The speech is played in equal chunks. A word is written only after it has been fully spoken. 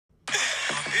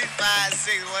He's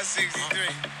 5'6", 163.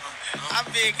 How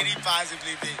big can he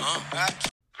possibly be? Huh?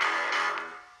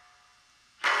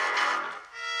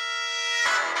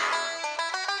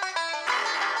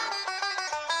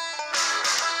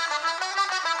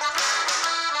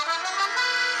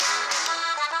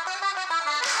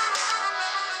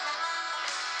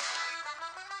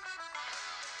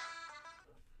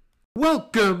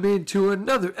 Welcome into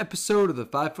another episode of the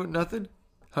 5 Foot Nothing,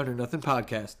 100 Nothing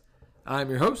podcast. I'm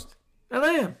your host, and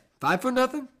I am 5 Foot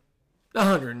Nothing,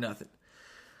 100 Nothing.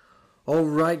 All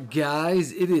right,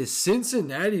 guys, it is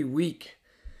Cincinnati week,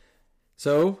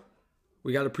 so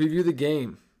we got to preview the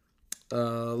game. A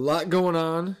lot going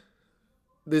on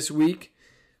this week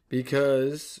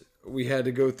because we had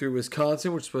to go through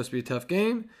Wisconsin, which was supposed to be a tough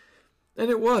game, and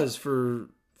it was for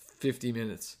 50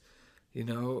 minutes.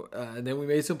 And then we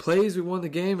made some plays. We won the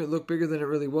game. It looked bigger than it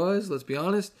really was, let's be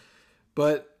honest.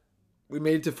 But we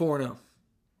made it to 4-0.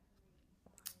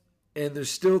 And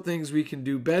there's still things we can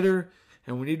do better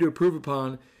and we need to improve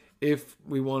upon if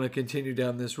we want to continue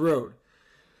down this road.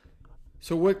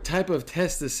 So what type of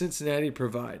test does Cincinnati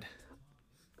provide?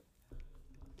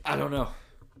 I don't know.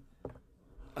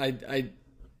 I'm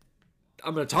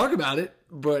going to talk about it,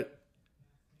 but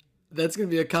that's going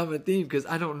to be a common theme because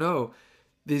I don't know.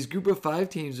 These group of 5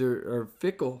 teams are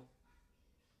fickle.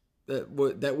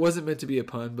 That wasn't meant to be a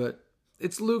pun, but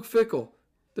it's Luke Fickle.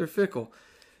 They're fickle.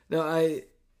 Now, I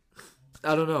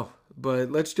don't know,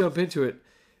 but let's jump into it.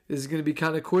 This is going to be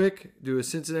kind of quick. Do a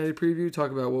Cincinnati preview, talk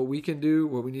about what we can do,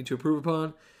 what we need to improve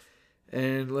upon,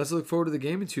 and let's look forward to the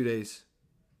game in 2 days.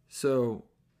 So,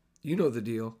 you know the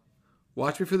deal.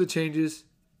 Watch me for the changes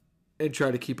and try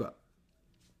to keep up.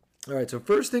 All right, so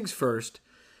first things first.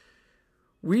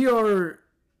 We are,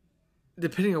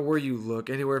 depending on where you look,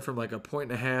 anywhere from like a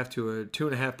 1.5 to a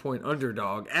 2.5 point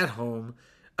underdog at home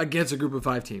against a group of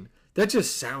 5 team. That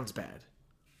just sounds bad.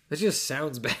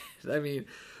 I mean,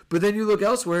 but then you look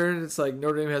elsewhere and it's like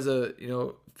Notre Dame has a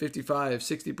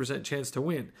 55-60% chance to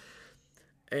win.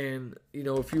 And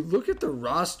if you look at the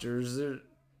rosters,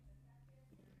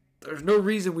 there's no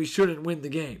reason we shouldn't win the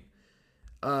game.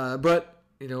 But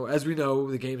as we know,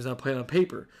 the game is not played on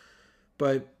paper.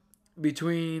 But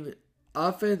between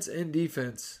offense and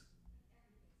defense,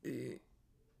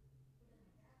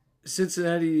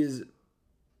 Cincinnati has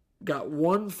got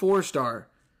 1 4-star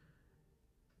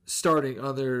starting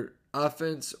on their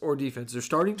offense or defense. Their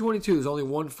starting 22 is only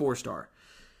 1 4-star.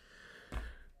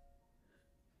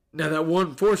 Now that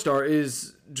 1 4-star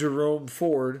is Jerome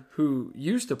Ford, who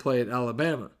used to play at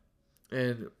Alabama.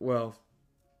 And, well,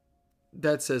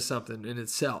 that says something in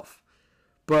itself.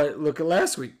 But look at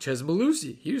last week, Ches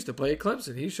Malusi. He used to play at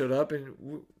Clemson. He showed up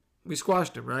and we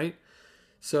squashed him, right?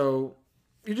 So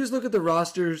you just look at the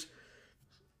rosters.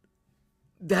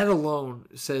 That alone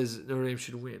says Notre Dame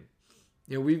should win.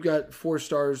 We've got 4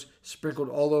 stars sprinkled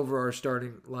all over our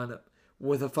starting lineup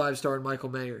with a 5-star in Michael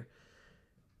Mayer.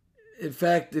 In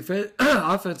fact,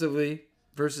 offensively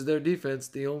versus their defense,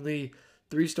 the only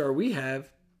 3-star we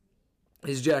have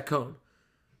is Jack Cohn.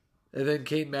 And then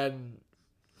Kate Madden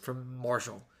from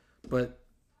Marshall. But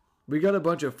we got a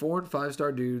bunch of 4 and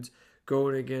 5-star dudes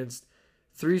going against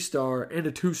 3-star and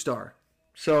a 2-star.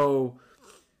 So,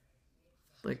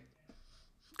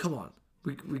 come on.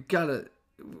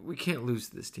 We can't lose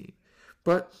to this team.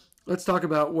 But let's talk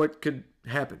about what could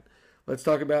happen. Let's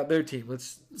talk about their team.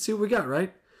 Let's see what we got,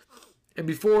 right? And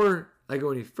before I go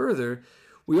any further,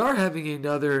 we are having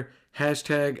another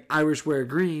hashtag Irish Wear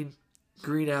Green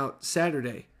out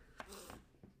Saturday,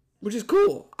 which is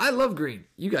cool. I love green.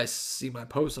 You guys see my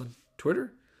posts on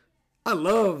Twitter? I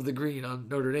love the green on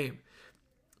Notre Dame.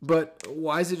 But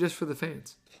why is it just for the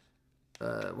fans?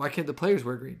 Why can't the players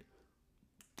wear green?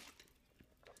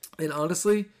 And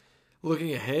honestly,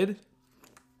 looking ahead,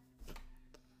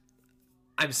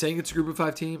 I'm saying it's a group of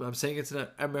 5 team. I'm saying it's an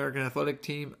American athletic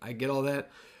team. I get all that.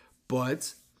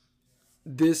 But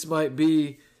this might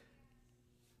be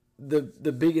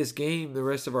the biggest game the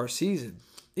rest of our season.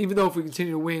 Even though if we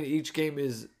continue to win, each game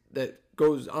that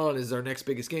goes on is our next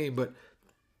biggest game. But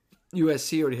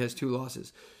USC already has 2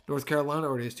 losses. North Carolina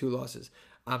already has 2 losses.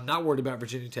 I'm not worried about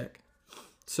Virginia Tech.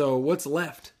 So what's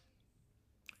left?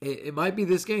 It might be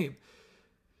this game.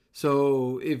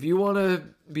 So if you want to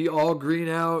be all green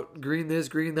out, green this,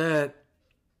 green that,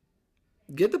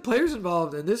 get the players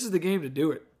involved, and this is the game to do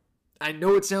it. I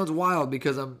know it sounds wild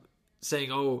because I'm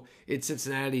saying, it's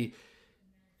Cincinnati.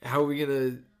 How are we going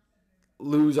to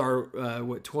lose our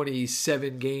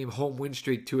 27-game home win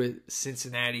streak to a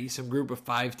Cincinnati, some group of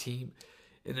 5 team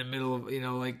in the middle of,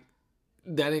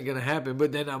 that ain't going to happen.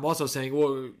 But then I'm also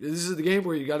saying, this is the game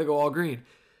where you got to go all green.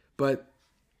 But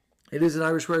it is an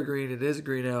Irish wear green. It is a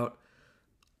green out.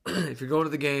 if you're going to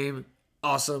the game,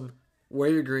 awesome. Wear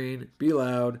your green. Be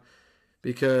loud.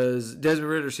 Because Desmond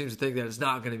Ridder seems to think that it's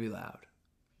not going to be loud,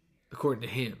 according to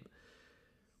him.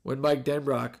 When Mike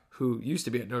Denbrock, who used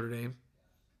to be at Notre Dame,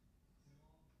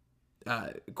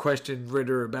 questioned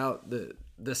Ridder about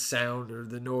the sound or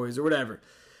the noise or whatever,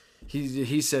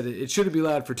 he said it shouldn't be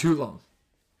loud for too long.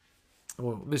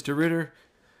 Well, Mr. Ridder,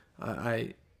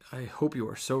 I hope you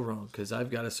are so wrong, because I've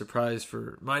got a surprise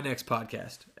for my next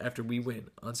podcast after we win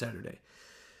on Saturday.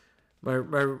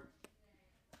 My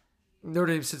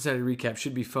Notre Dame Cincinnati recap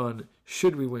should be fun.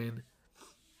 Should we win?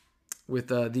 With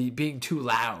the being too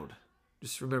loud.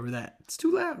 Just remember that. It's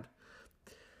too loud.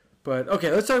 But,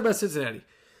 okay, let's talk about Cincinnati.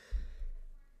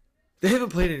 They haven't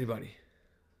played anybody.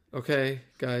 Okay,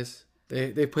 guys?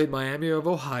 They played Miami of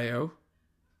Ohio,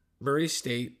 Murray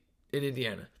State, and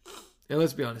Indiana. And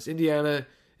let's be honest, Indiana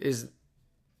is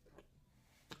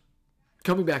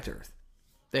coming back to earth.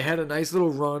 They had a nice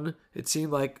little run. It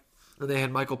seemed like they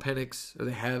had Michael Penix,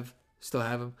 or still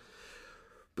have him.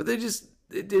 But it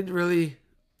didn't really...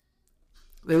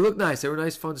 They look nice. They were a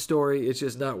nice, fun story. It's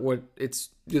just not what it's...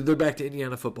 They're back to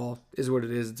Indiana football, is what it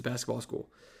is. It's a basketball school.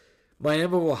 Miami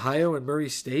of Ohio and Murray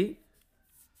State.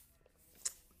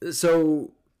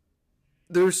 So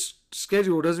their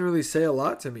schedule doesn't really say a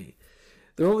lot to me.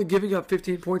 They're only giving up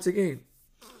 15 points a game.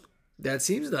 That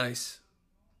seems nice,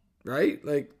 right?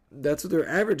 Like, that's what they're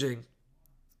averaging.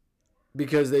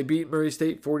 Because they beat Murray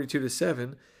State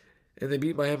 42-7, and they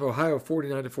beat Miami of Ohio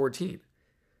 49-14.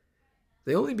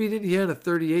 They only beat Indiana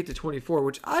 38-24,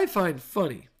 which I find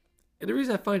funny. And the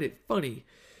reason I find it funny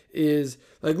is,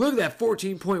 like, look at that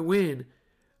 14-point win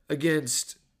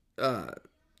against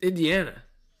Indiana.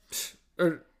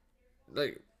 Or,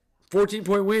 like,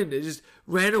 14-point win. They just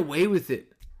ran away with it.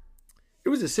 It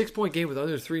was a 6-point game with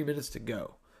under 3 minutes to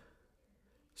go.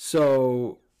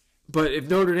 So, but if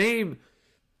Notre Dame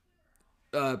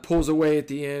pulls away at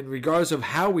the end, regardless of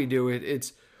how we do it,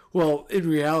 it's, well, in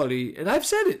reality, and I've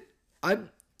said it,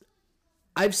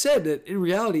 I've said that in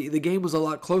reality the game was a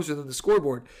lot closer than the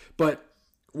scoreboard. But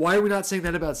why are we not saying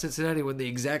that about Cincinnati when the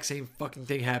exact same fucking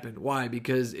thing happened? Why?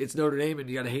 Because it's Notre Dame and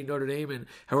you gotta hate Notre Dame, and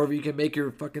however you can make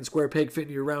your fucking square peg fit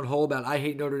in your round hole about I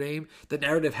hate Notre Dame, the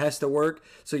narrative has to work,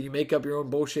 so you make up your own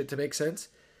bullshit to make sense.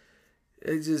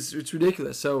 It's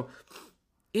ridiculous. So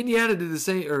Indiana did the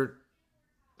same, or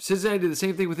Cincinnati did the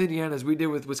same thing with Indiana as we did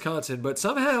with Wisconsin, but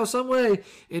somehow, some way,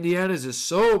 Indiana's is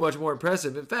so much more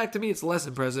impressive. In fact, to me, it's less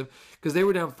impressive because they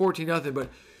were down 14-0,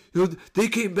 but they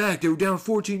came back. They were down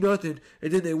 14-0,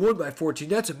 and then they won by 14.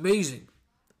 That's amazing.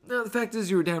 No, the fact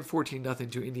is you were down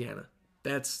 14-0 to Indiana.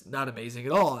 That's not amazing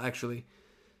at all, actually.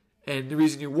 And the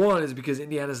reason you won is because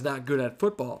Indiana's not good at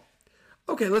football.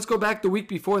 Okay, let's go back the week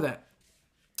before that.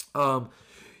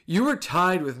 You were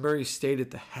tied with Murray State at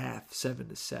the half,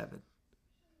 7-7.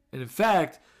 And in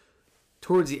fact,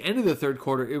 towards the end of the third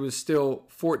quarter, it was still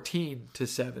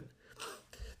 14-7.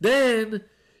 Then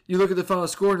you look at the final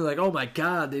score and you're like, "Oh my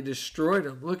God, they destroyed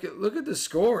them." Look at the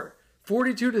score,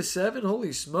 42-7.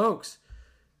 Holy smokes!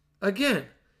 Again,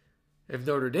 if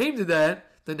Notre Dame did that,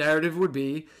 the narrative would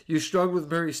be you struggled with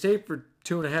Murray State for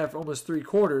 2.5, almost 3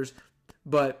 quarters,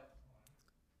 but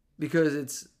because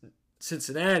it's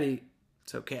Cincinnati,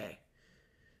 it's okay.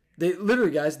 They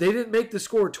literally, guys, they didn't make the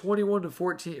score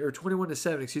 21-14 or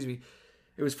 21-7. Excuse me.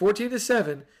 It was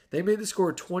 14-7. They made the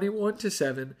score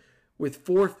 21-7 with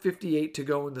 4:58 to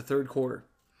go in the third quarter.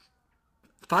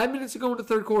 5 minutes to go in the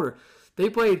third quarter. They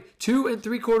played 2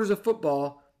 3/4 of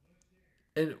football,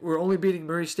 and were only beating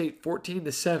Murray State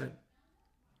 14-7.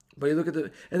 But you look at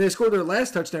and they scored their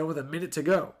last touchdown with a minute to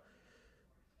go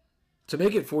to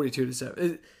make it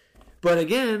 42-7. But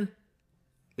again,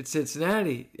 it's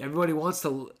Cincinnati. Everybody wants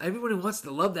to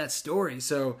love that story.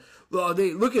 So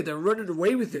they're running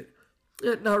away with it.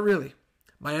 Not really.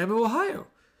 Miami, Ohio.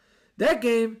 That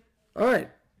game, all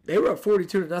right, they were up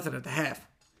 42-0 at the half.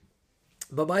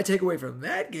 But my takeaway from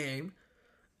that game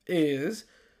is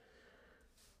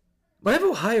Miami,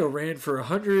 Ohio ran for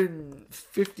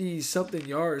 150-something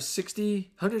yards,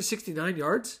 169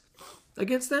 yards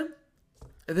against them.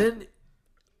 And then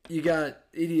you got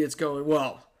idiots going,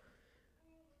 well,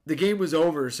 the game was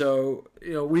over, so,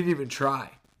 we didn't even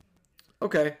try.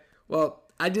 Okay, well,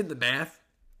 I did the math,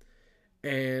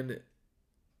 and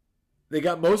they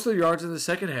got most of the yards in the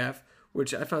second half,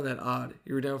 which I found that odd.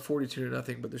 You were down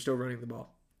 42-0, but they're still running the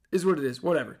ball. Is what it is,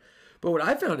 whatever. But what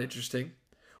I found interesting,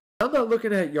 I'm not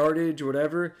looking at yardage or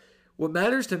whatever. What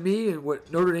matters to me and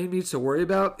what Notre Dame needs to worry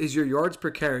about is your yards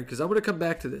per carry, because I'm going to come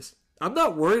back to this. I'm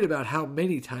not worried about how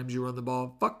many times you run the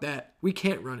ball. Fuck that. We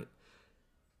can't run it.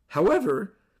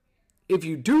 However, if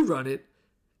you do run it,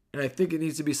 and I think it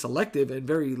needs to be selective and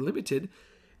very limited,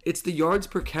 It's the yards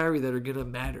per carry that are going to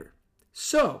matter.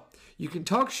 So, you can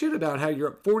talk shit about how you're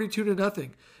up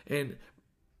 42-0 and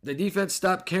the defense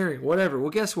stopped carrying, whatever. Well,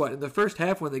 guess what? In the first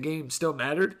half when the game still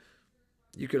mattered,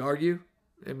 you could argue,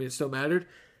 it still mattered.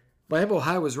 Miami,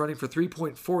 Ohio was running for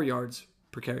 3.4 yards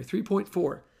per carry,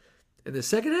 3.4. In the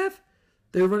second half,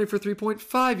 they were running for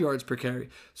 3.5 yards per carry.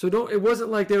 So it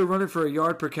wasn't like they were running for a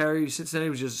yard per carry. Cincinnati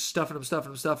was just stuffing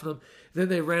them. Then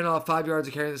they ran off 5 yards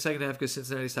of carry in the second half because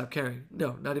Cincinnati stopped carrying.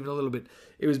 No, not even a little bit.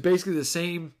 It was basically the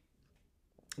same.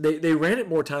 They ran it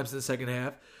more times in the second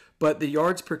half, but the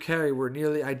yards per carry were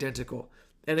nearly identical.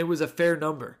 And it was a fair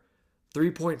number,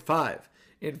 3.5.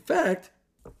 In fact,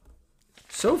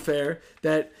 so fair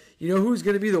that you know who's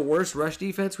going to be the worst rush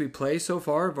defense we play so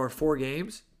far of our 4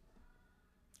 games?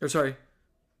 5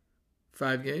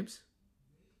 games?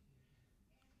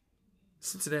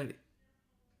 Cincinnati.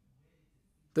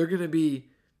 They're going to be...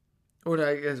 Oh, no,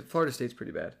 I guess Florida State's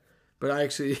pretty bad. But I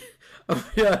actually... I'll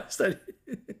be honest, I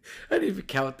didn't even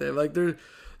count them. Like, they're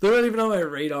not even on my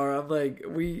radar. I'm like,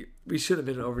 we should have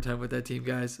been in overtime with that team,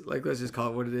 guys. Like, let's just call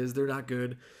it what it is. They're not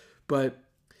good. But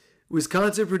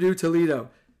Wisconsin, Purdue, Toledo.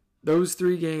 Those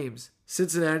 3 games.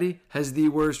 Cincinnati has the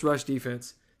worst rush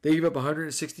defense. They give up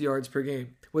 160 yards per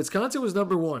game. Wisconsin was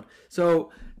number 1.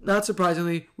 So, not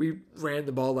surprisingly, we ran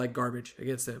the ball like garbage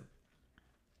against them.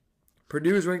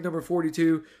 Purdue is ranked number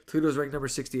 42. Toledo is ranked number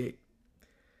 68.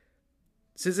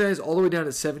 Cincinnati is all the way down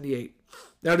to 78.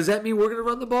 Now, does that mean we're going to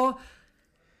run the ball?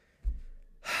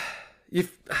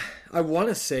 I want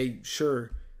to say,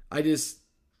 sure. It's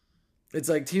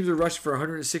like teams are rushing for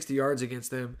 160 yards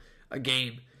against them a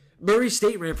game. Murray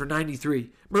State ran for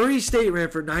 93. Murray State ran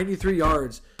for 93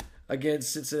 yards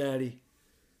against Cincinnati.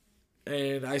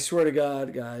 And I swear to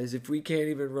God, guys, if we can't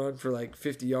even run for like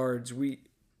 50 yards, we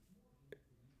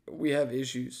have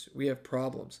issues. We have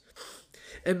problems.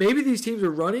 And maybe these teams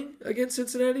are running against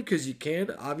Cincinnati because you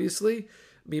can, obviously.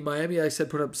 I mean, Miami, I said,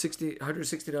 put up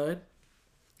 169.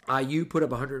 IU put up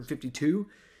 152.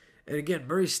 And again,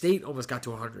 Murray State almost got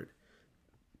to 100.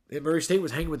 And Murray State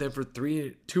was hanging with them for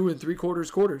 2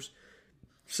 3/4 quarters.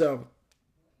 So,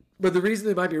 but the reason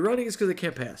they might be running is because they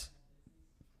can't pass.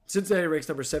 Cincinnati ranks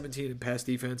number 17 in pass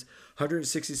defense,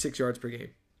 166 yards per game.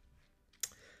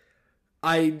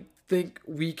 I think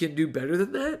we can do better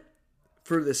than that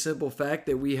for the simple fact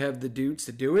that we have the dudes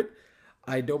to do it.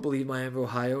 I don't believe Miami,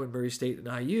 Ohio, and Murray State and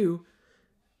IU,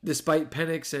 despite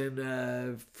Penix and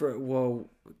Friegel.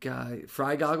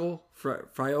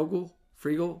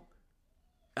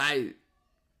 I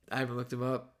haven't looked him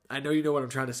up. I know you know what I'm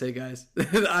trying to say, guys.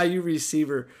 The IU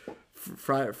receiver,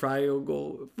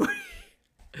 Friegel.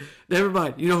 Never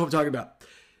mind. You know who I'm talking about.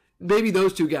 Maybe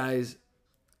those 2 guys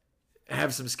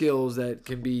have some skills that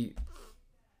can be,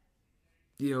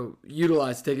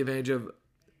 utilized to take advantage of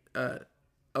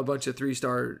a bunch of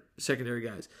 3-star secondary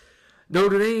guys.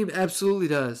 Notre Dame absolutely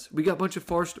does. We got a bunch of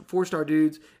 4-star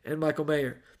dudes and Michael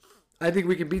Mayer. I think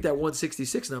we can beat that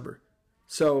 166 number.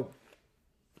 So,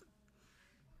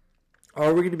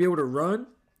 are we going to be able to run?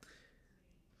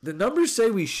 The numbers say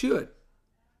we should.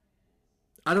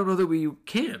 I don't know that we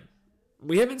can.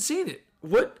 We haven't seen it.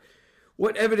 What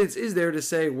evidence is there to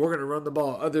say we're going to run the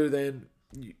ball other than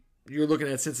you're looking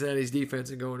at Cincinnati's defense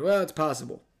and going, well, it's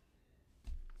possible.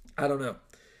 I don't know.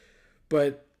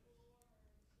 But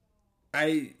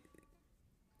I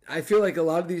feel like a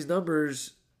lot of these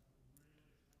numbers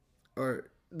are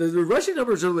the rushing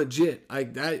numbers are legit. I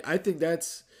think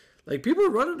that's like people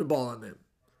are running the ball on them.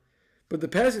 But the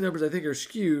passing numbers I think are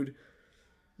skewed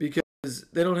because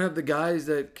they don't have the guys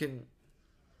that can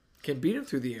beat them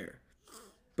through the air.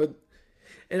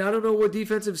 And I don't know what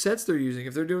defensive sets they're using.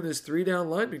 If they're doing this 3-down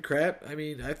lineman crap, I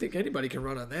mean, I think anybody can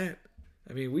run on that.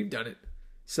 I mean, we've done it.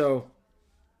 So,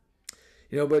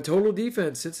 but total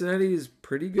defense, Cincinnati is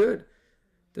pretty good.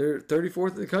 They're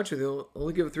 34th in the country. They'll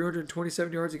only give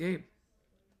 327 yards a game.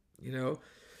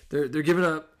 They're giving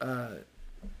up,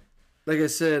 like I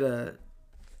said,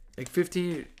 like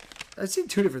 15. I've seen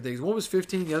 2 different things. One was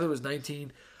 15, the other was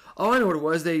 19. Oh, I know what it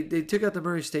was. They took out the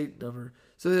Murray State number.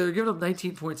 So they're giving up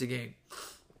 19 points a game.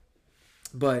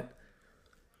 But,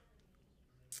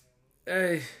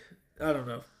 I don't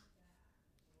know.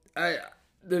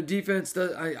 Their defense,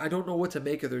 I don't know what to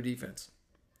make of their defense.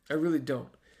 I really don't.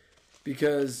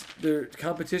 Because their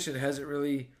competition hasn't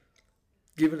really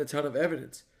given a ton of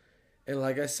evidence. And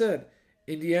like I said,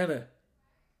 Indiana,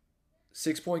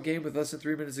 6-point game with less than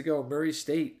 3 minutes to go. Murray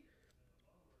State,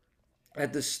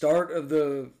 at the start of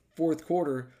the 4th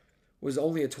quarter, was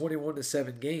only a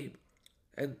 21-7 game.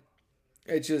 And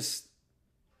it just,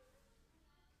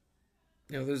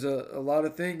 there's a lot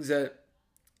of things that,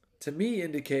 to me,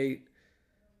 indicate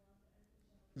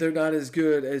they're not as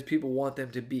good as people want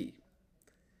them to be.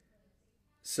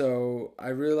 So I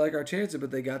really like our chances,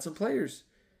 but they got some players.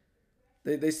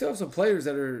 They still have some players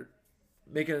that are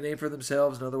making a name for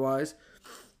themselves and otherwise.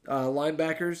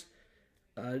 Linebackers,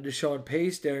 Deshaun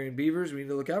Pace, Darian Beavers, we need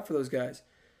to look out for those guys.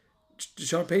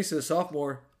 Deshaun Pace is a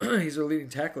sophomore. He's their leading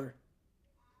tackler.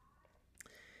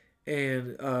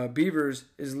 And Beavers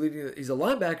is he's a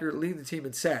linebacker leading the team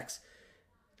in sacks.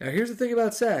 Now here's the thing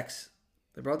about sacks.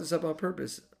 I brought this up on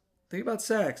purpose. Think about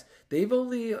sacks. They've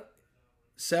only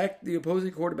sacked the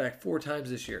opposing quarterback 4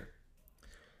 times this year.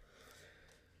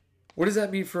 What does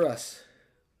that mean for us?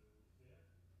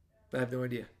 I have no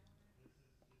idea.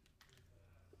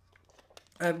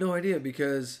 I have no idea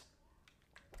because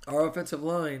our offensive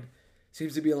line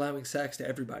seems to be allowing sacks to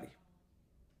everybody.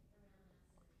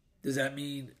 Does that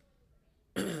mean,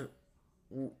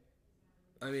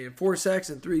 4 sacks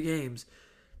in 3 games,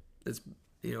 that's,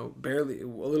 barely, a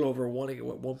little over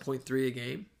 1.3 a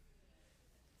game.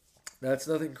 That's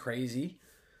nothing crazy,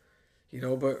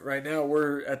 but right now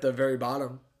we're at the very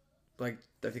bottom. I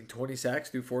think 20 sacks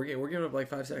through 4 games. We're giving up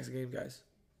 5 sacks a game, guys.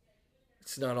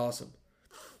 It's not awesome.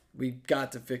 We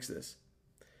got to fix this.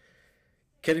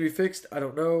 Can it be fixed? I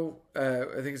don't know.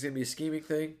 I think it's going to be a scheming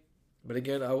thing. But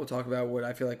again, I will talk about what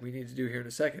I feel like we need to do here in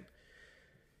a second.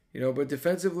 But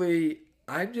defensively,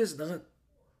 I'm just not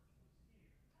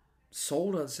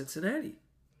sold on Cincinnati.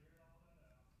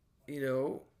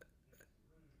 I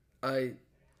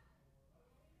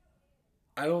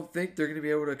don't think they're going to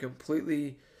be able to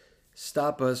completely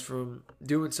stop us from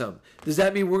doing something. Does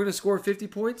that mean we're going to score 50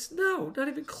 points? No, not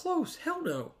even close. Hell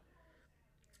no.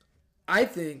 I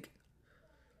think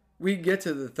we get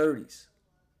to the 30s.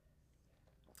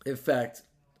 In fact,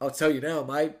 I'll tell you now,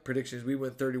 my prediction is we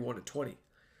win 31-20.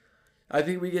 I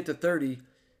think we get to 30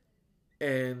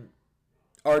 and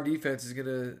our defense is going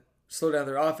to slow down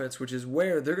their offense, which is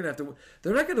where they're going to have to.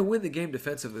 They're not going to win the game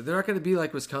defensively. They're not going to be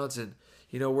like Wisconsin,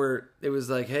 where it was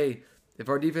like, hey, if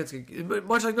our defense can,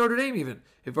 much like Notre Dame even,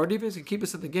 if our defense can keep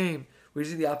us in the game, we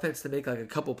just need the offense to make a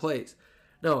couple plays.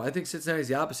 No, I think Cincinnati's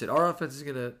the opposite. Our offense is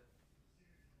going to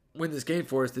win this game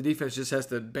for us. The defense just has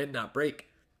to bend, not break.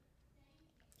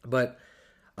 But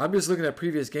I'm just looking at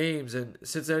previous games, and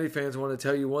Cincinnati fans want to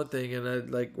tell you one thing, and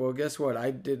well, guess what?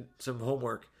 I did some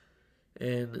homework,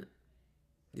 and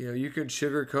you can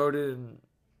sugarcoat it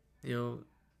and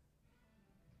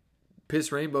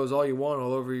piss rainbows all you want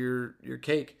all over your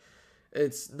cake.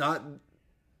 It's not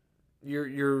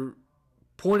you're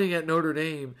pointing at Notre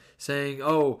Dame saying,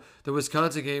 "Oh, the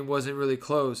Wisconsin game wasn't really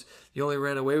close. You only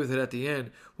ran away with it at the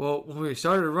end." Well, when we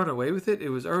started to run away with it, it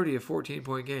was already a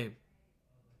 14-point game.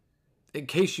 In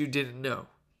case you didn't know.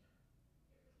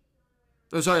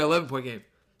 Oh, sorry, 11-point game.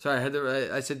 Sorry, I had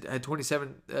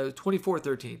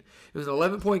 24-13. It was an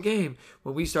 11-point game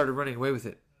when we started running away with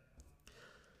it.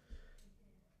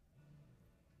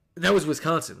 And that was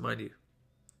Wisconsin, mind you.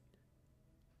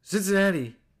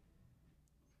 Cincinnati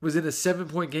was in a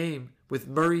 7-point game with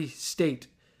Murray State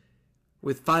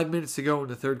with 5 minutes to go in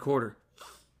the third quarter.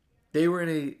 They were in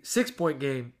a 6-point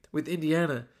game with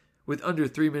Indiana with under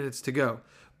 3 minutes to go.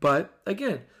 But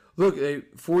again, look, they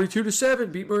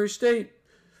 42-7 beat Murray State,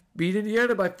 beat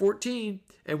Indiana by 14,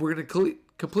 and we're going to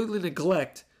completely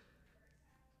neglect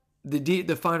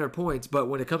the finer points. But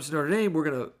when it comes to Notre Dame,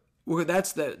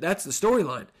 that's the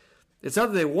storyline. It's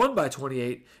not that they won by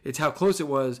 28; it's how close it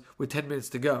was with 10 minutes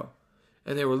to go,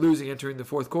 and they were losing entering the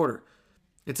fourth quarter.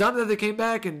 It's not that they came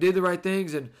back and did the right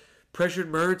things and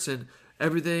pressured Mertz and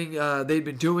everything they'd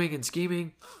been doing and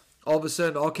scheming. All of a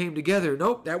sudden, all came together.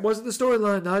 Nope, that wasn't the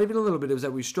storyline, not even a little bit. It was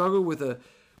that we struggled with a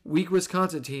weak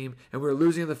Wisconsin team, and we were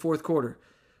losing in the fourth quarter.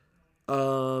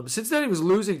 Cincinnati was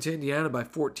losing to Indiana by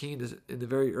 14 in the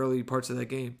very early parts of that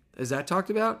game. Is that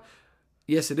talked about?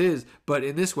 Yes, it is, but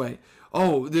in this way.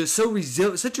 Oh, they're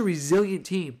such a resilient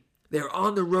team. They're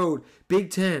on the road, Big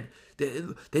Ten.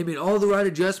 They made all the right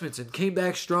adjustments and came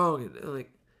back strong.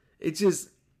 And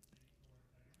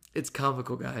it's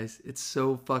comical, guys. It's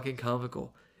so fucking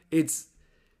comical. It's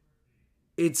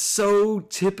so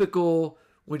typical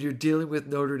when you're dealing with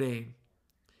Notre Dame.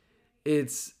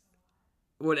 It's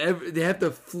whatever they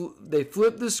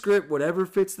flip the script, whatever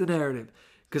fits the narrative.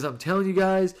 Because I'm telling you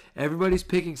guys, everybody's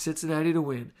picking Cincinnati to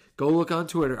win. Go look on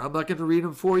Twitter. I'm not going to read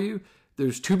them for you.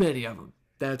 There's too many of them.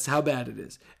 That's how bad it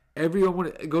is. Everyone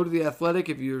want to go to The Athletic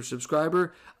if you're a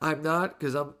subscriber. I'm not,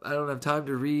 because I don't have time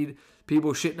to read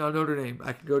people shitting on Notre Dame.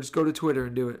 I can just go to Twitter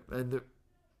and do it. And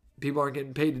People aren't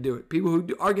getting paid to do it. People who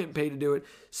are getting paid to do it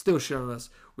still shit on us.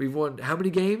 We've won how many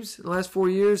games in the last 4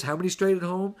 years? How many straight at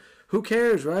home? Who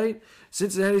cares, right?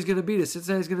 Cincinnati's going to beat us.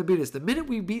 Cincinnati's going to beat us. The minute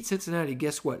we beat Cincinnati,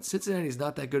 guess what? Cincinnati's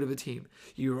not that good of a team.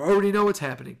 You already know what's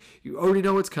happening. You already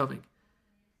know what's coming.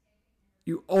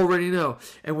 You already know.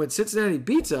 And when Cincinnati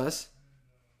beats us,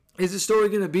 is the story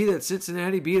going to be that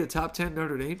Cincinnati beat a top 10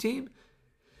 Notre Dame team?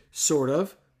 Sort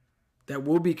of. That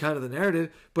will be kind of the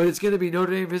narrative. But it's going to be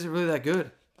Notre Dame isn't really that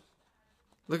good.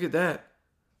 Look at that.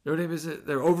 Notre Dame isn't.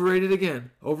 They're overrated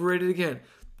again. Overrated again.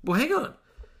 Well, hang on.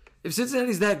 If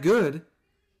Cincinnati's that good,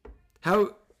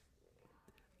 how,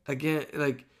 again,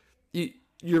 like,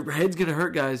 your head's going to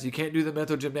hurt, guys. You can't do the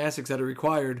mental gymnastics that are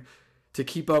required to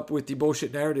keep up with the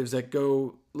bullshit narratives that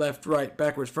go left, right,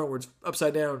 backwards, frontwards,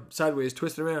 upside down, sideways,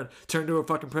 twisted around, turn into a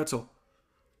fucking pretzel.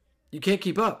 You can't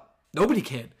keep up. Nobody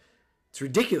can. It's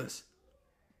ridiculous.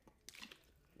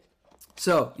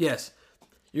 So, yes,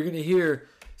 you're going to hear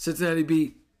Cincinnati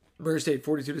beat Murray State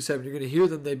 42-7. You're going to hear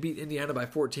them. They beat Indiana by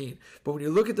 14. But when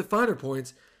you look at the finer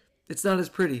points, it's not as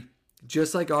pretty.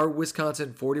 Just like our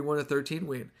Wisconsin 41-13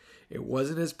 win, it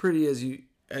wasn't as pretty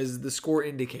as the score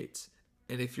indicates.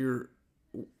 And if you're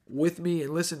with me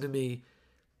and listen to me,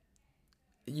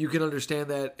 you can understand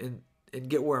that and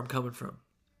get where I'm coming from.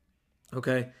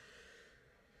 Okay?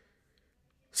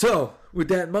 So, with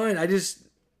that in mind, I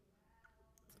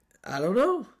don't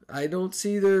know. I don't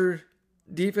see their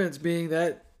defense being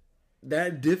that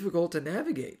difficult to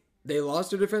navigate. They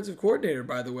lost their defensive coordinator,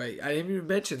 by the way. I didn't even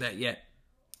mention that yet.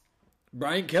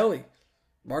 Brian Kelly,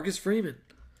 Marcus Freeman.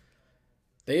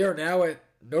 They are now at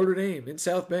Notre Dame in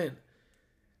South Bend.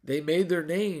 They made their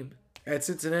name at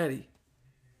Cincinnati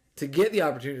to get the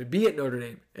opportunity to be at Notre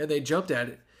Dame, and they jumped at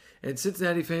it. And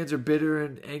Cincinnati fans are bitter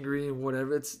and angry and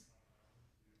whatever. It's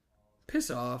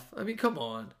piss off. I mean, come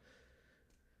on.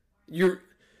 You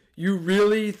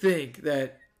really think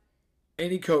that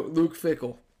any coach, Luke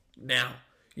Fickell, now,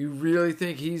 you really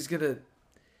think he's going to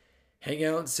hang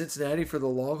out in Cincinnati for the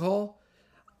long haul?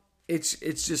 It's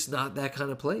just not that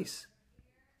kind of place.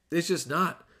 It's just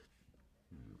not.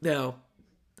 Now,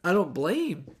 I don't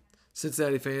blame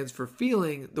Cincinnati fans for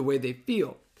feeling the way they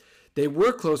feel. They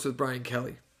were close with Brian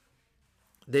Kelly.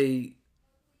 They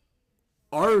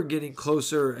are getting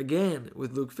closer again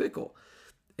with Luke Fickell.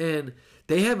 And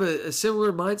they have a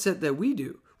similar mindset that we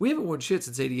do. We haven't won shit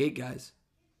since '88, guys.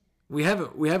 We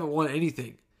haven't won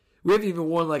anything. We haven't even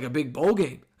won like a big bowl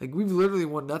game. Like, we've literally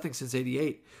won nothing since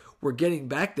 '88. We're getting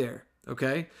back there,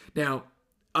 okay? Now,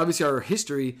 obviously our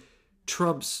history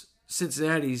trumps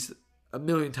Cincinnati's a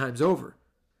million times over.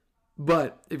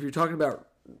 But if you're talking about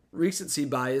recency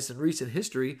bias and recent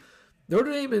history,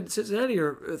 Notre Dame and Cincinnati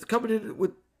are coming in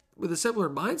with a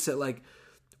similar mindset. Like,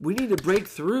 we need to break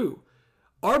through.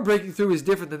 Our breaking through is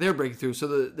different than their breaking through, so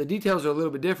the details are a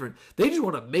little bit different. They just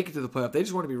want to make it to the playoff. They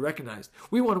just want to be recognized.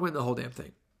 We want to win the whole damn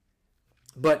thing.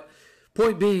 But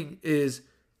point being is,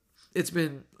 it's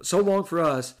been so long for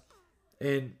us,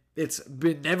 and it's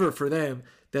been never for them,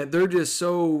 that they're just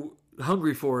so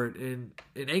hungry for it and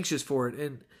anxious for it.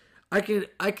 And I can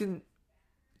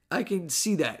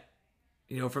see that,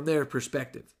 from their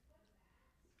perspective.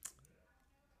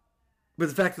 But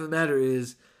the fact of the matter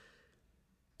is,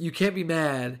 you can't be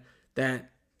mad that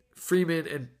Freeman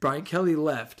and Brian Kelly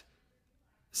left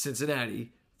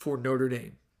Cincinnati for Notre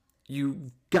Dame. You've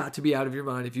got to be out of your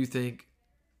mind if you think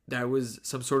that was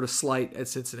some sort of slight at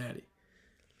Cincinnati.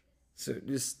 So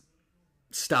just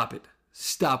stop it.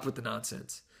 Stop with the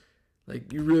nonsense.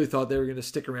 Like, you really thought they were going to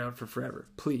stick around for forever.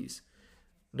 Please.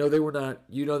 No, they were not.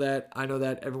 You know that. I know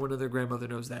that. Everyone and their grandmother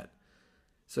knows that.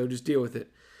 So just deal with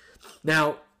it.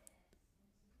 Now,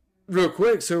 real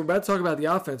quick, so we're about to talk about the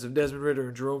offense of Desmond Ridder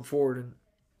and Jerome Ford and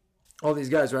all these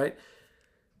guys, right?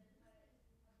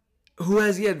 Who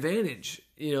has the advantage?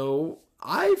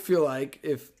 I feel like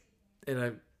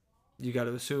you got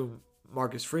to assume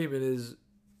Marcus Freeman is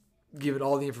given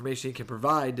all the information he can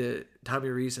provide to Tommy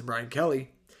Rees and Brian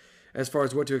Kelly as far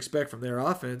as what to expect from their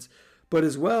offense. But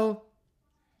as well,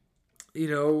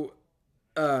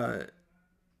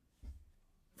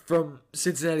 from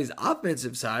Cincinnati's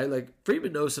offensive side, like,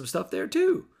 Freeman knows some stuff there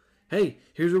too. Hey,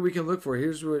 here's what we can look for.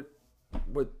 Here's what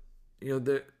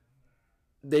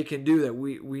they can do that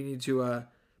we need to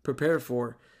prepare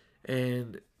for,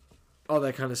 and all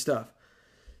that kind of stuff.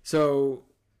 So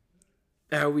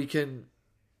how we can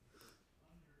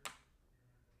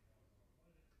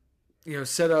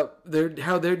set up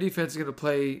how their defense is going to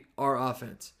play our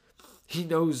offense. He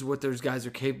knows what those guys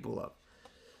are capable of.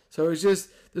 So it's just,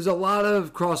 there's a lot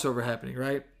of crossover happening,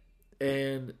 right?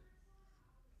 And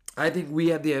I think we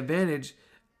have the advantage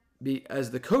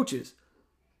as the coaches.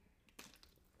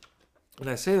 And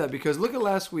I say that because look at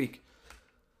last week.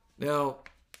 Now,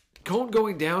 Cone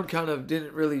going down kind of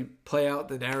didn't really play out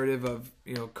the narrative of,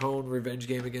 Cone revenge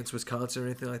game against Wisconsin or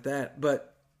anything like that.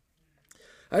 But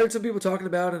I heard some people talking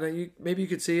about it, and maybe you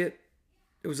could see it.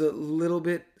 It was a little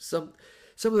bit, some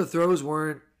of the throws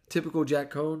weren't typical Jack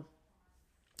Cone.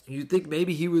 You'd think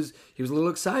maybe he was a little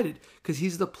excited because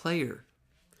he's the player.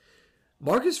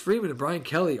 Marcus Freeman and Brian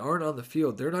Kelly aren't on the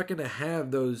field. They're not going to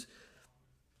have those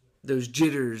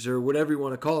jitters or whatever you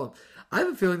want to call them. I have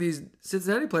a feeling these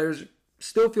Cincinnati players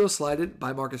still feel slighted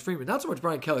by Marcus Freeman. Not so much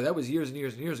Brian Kelly. That was years and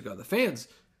years and years ago. The fans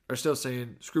are still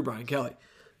saying, screw Brian Kelly.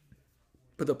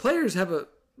 But the players have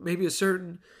maybe a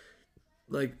certain,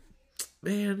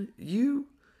 man,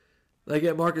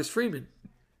 at Marcus Freeman.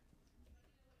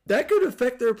 That could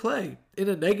affect their play in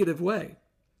a negative way.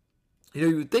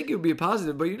 You would think it would be a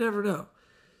positive, but you never know.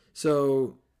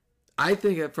 So I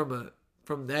think that from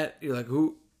that, you're like,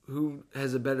 who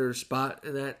has a better spot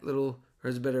in that or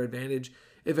has a better advantage?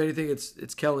 If anything,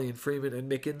 it's Kelly and Freeman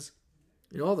and Mickens,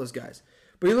 all those guys.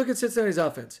 But you look at Cincinnati's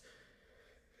offense.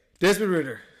 Desmond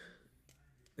Ridder,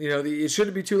 it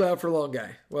shouldn't be too loud for a long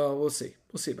guy. Well, we'll see.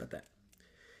 We'll see about that.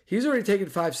 He's already taken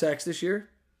 5 sacks this year,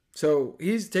 so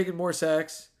he's taken more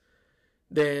sacks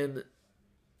than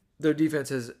their defense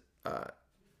has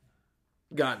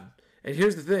gotten. And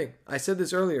here's the thing. I said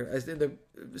this earlier as in the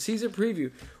season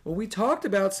preview. When we talked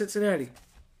about Cincinnati,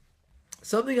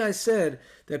 something I said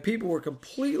that people were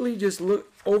completely just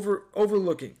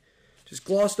overlooking. Just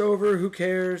glossed over. Who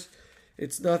cares?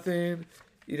 It's nothing.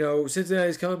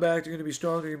 Cincinnati's coming back. They're going to be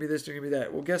strong. They're going to be this. They're going to be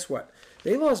that. Well, guess what?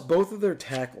 They lost both of their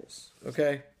tackles.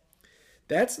 Okay?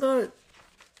 That's not...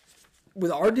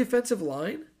 With our defensive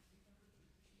line,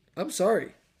 I'm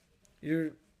sorry.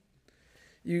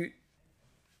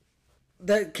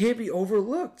 That can't be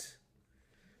overlooked.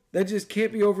 That just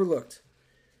can't be overlooked.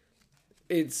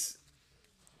 It's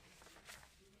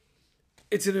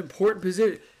an important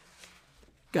position.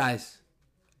 Guys,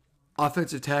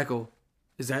 offensive tackle,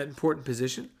 is that an important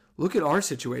position? Look at our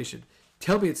situation.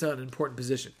 Tell me it's not an important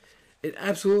position. It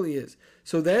absolutely is.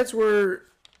 So that's where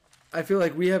I feel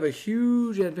like we have a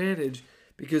huge advantage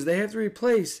because they have to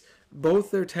replace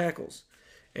both their tackles.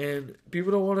 And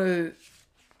people don't want to,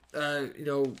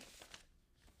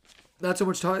 not so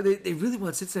much talk. They really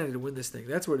want Cincinnati to win this thing.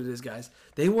 That's what it is, guys.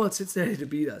 They want Cincinnati to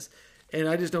beat us. And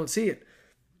I just don't see it.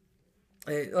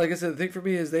 And like I said, the thing for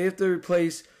me is they have to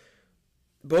replace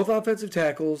both offensive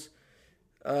tackles.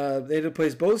 They have to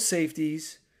replace both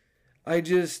safeties. And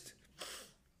you just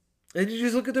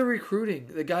look at their recruiting.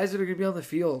 The guys that are going to be on the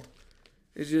field.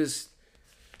 It's just...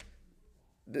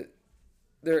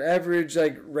 Their average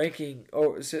ranking,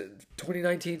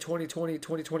 2019, 2020,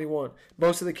 2021.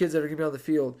 Most of the kids that are going to be on the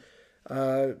field,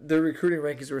 their recruiting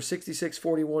rankings were 66,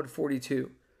 41,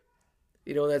 42.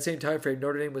 In that same time frame,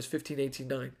 Notre Dame was 15, 18,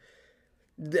 9.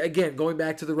 Again, going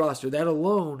back to the roster, that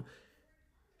alone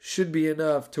should be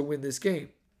enough to win this game.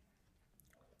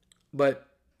 But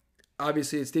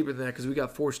obviously it's deeper than that because we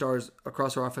got 4 stars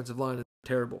across our offensive line. It's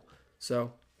terrible.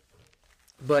 So,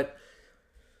 but...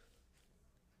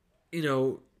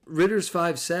 Ritter's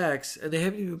 5 sacks, and they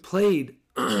haven't even played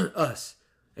us.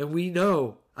 And we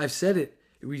know. I've said it.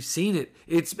 We've seen it.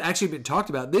 It's actually been talked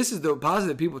about. This is the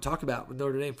positive people talk about with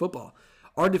Notre Dame football.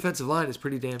 Our defensive line is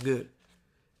pretty damn good.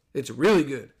 It's really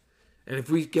good. And if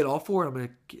we get all 4, I'm going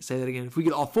to say that again. If we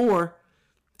get all 4,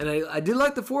 and I did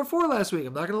like the 4-4 last week.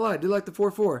 I'm not going to lie. I did like the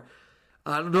 4-4.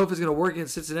 I don't know if it's going to work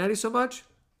against Cincinnati so much,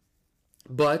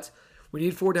 but... We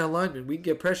need 4 down linemen. We can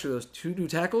get pressure. Those 2 new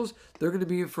tackles, they're going to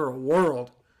be in for a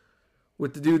world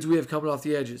with the dudes we have coming off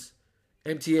the edges.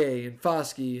 MTA and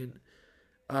Foskey and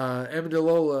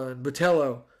Amendola and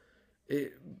Botello.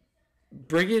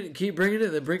 Bring it, keep bringing it,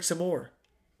 and then bring some more.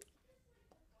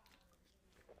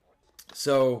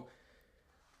 So,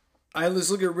 I just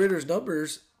look at Ritter's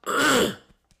numbers, and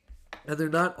they're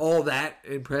not all that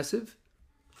impressive.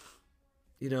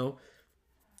 He's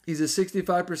a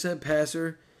 65%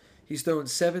 passer. He's thrown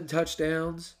 7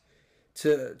 touchdowns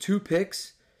to 2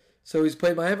 picks. So he's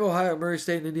played Miami, Ohio, Murray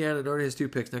State, and Indiana, and already has 2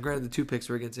 picks. Now, granted, the 2 picks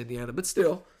were against Indiana, but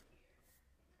still,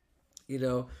 he's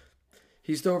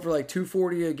thrown for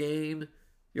 240 a game,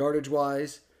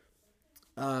 yardage-wise.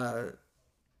 But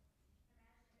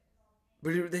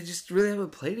they just really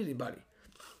haven't played anybody.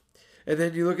 And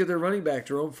then you look at their running back,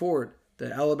 Jerome Ford,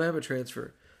 the Alabama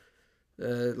transfer.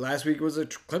 Last week was a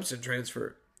Clemson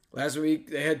transfer. Last week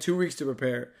they had 2 weeks to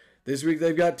prepare. This week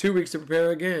they've got 2 weeks to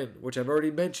prepare again, which I've already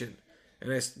mentioned.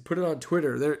 And I put it on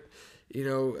Twitter.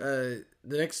 The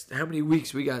next how many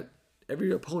weeks we got?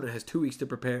 Every opponent has 2 weeks to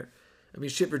prepare. I mean,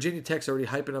 shit, Virginia Tech's already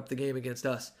hyping up the game against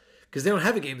us because they don't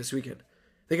have a game this weekend.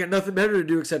 They got nothing better to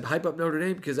do except hype up Notre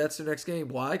Dame because that's their next game.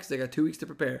 Why? Because they got 2 weeks to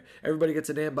prepare. Everybody gets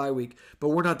a damn bye week. But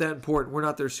we're not that important. We're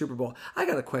not their Super Bowl. I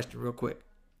got a question real quick.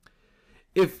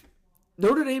 If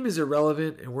Notre Dame is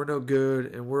irrelevant and we're no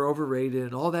good and we're overrated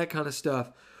and all that kind of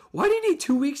stuff, why do you need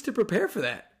 2 weeks to prepare for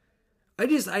that? I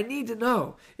need to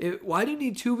know. Why do you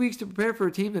need 2 weeks to prepare for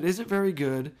a team that isn't very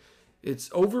good?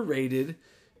 It's overrated.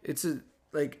 It's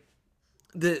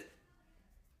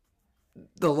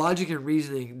the logic and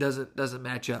reasoning doesn't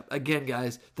match up. Again,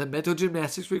 guys, the mental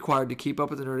gymnastics required to keep up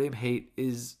with the Notre Dame hate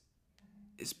is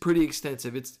pretty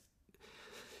extensive.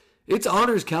 It's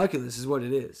honors calculus is what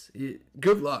it is.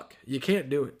 Good luck. You can't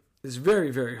do it. It's very,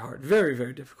 very hard. Very,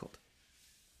 very difficult.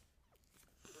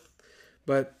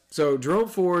 But so Jerome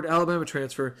Ford, Alabama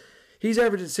transfer, he's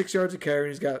averaging 6 yards a carry and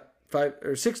he's got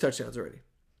 6 touchdowns already.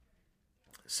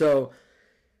 So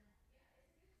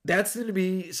that's going to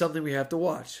be something we have to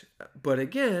watch. But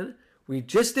again, we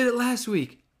just did it last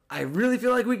week. I really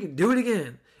feel like we can do it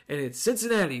again. And it's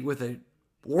Cincinnati with a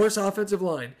worse offensive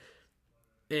line.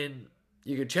 And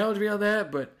you can challenge me on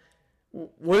that, but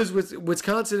what is with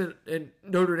Wisconsin and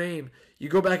Notre Dame? You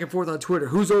go back and forth on Twitter.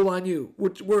 Who's O-line you?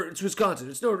 It's Wisconsin.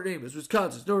 It's Notre Dame. It's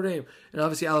Wisconsin. It's Notre Dame. And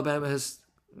obviously Alabama has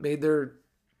made their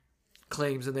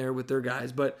claims in there with their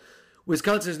guys. But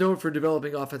Wisconsin is known for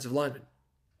developing offensive linemen.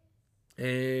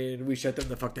 And we shut them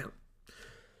the fuck down.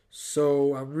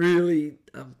 So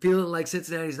I'm feeling like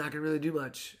Cincinnati's not going to really do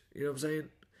much. You know what I'm saying?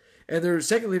 And their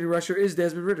second leading rusher is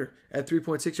Desmond Ridder at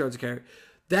 3.6 yards a carry.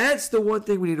 That's the one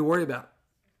thing we need to worry about.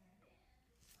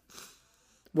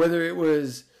 Whether it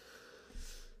was,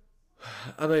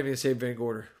 I'm not even going to say Van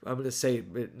Gorder. I'm going to say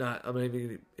it, but not. I'm not even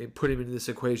going to put him into this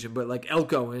equation. But like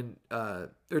Elko and or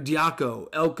Diaco,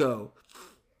 Elko,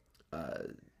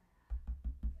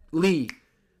 Lee.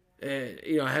 And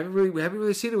we haven't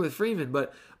really seen it with Freeman,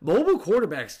 but mobile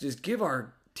quarterbacks just give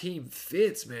our team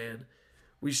fits, man.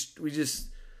 We just.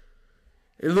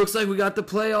 It looks like we got the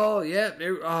play all. Yeah.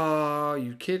 Oh,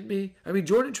 you kidding me? I mean,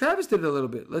 Jordan Travis did it a little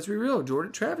bit. Let's be real.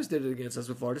 Jordan Travis did it against us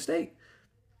with Florida State.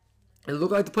 It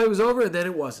looked like the play was over, and then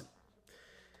it wasn't.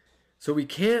 So we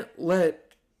can't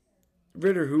let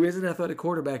Ridder, who is an athletic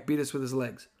quarterback, beat us with his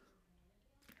legs.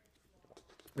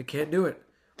 We can't do it.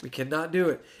 We cannot do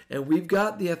it. And we've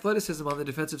got the athleticism on the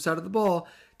defensive side of the ball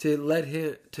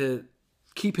to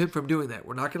keep him from doing that.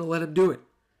 We're not going to let him do it.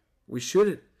 We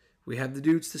shouldn't. We have the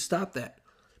dudes to stop that.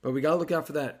 But we got to look out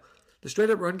for that. The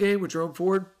straight-up run game with Jerome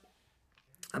Ford,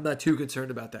 I'm not too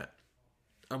concerned about that.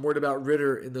 I'm worried about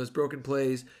Ridder in those broken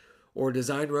plays or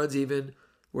design runs even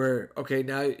where, okay,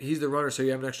 now he's the runner, so you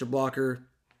have an extra blocker,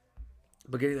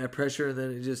 but getting that pressure, and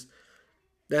then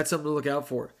that's something to look out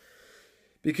for.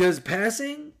 Because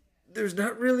passing, there's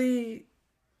not really,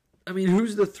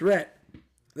 who's the threat?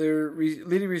 Their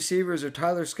leading receivers are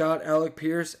Tyler Scott, Alec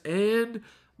Pierce, and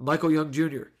Michael Young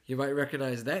Jr. You might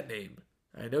recognize that name.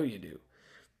 I know you do.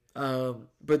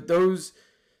 But their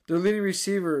leading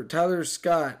receiver, Tyler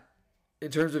Scott,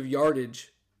 in terms of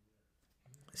yardage,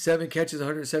 7 catches,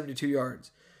 172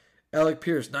 yards. Alec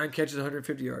Pierce, 9 catches,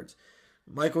 150 yards.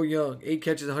 Michael Young, 8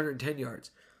 catches, 110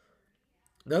 yards.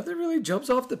 Nothing really jumps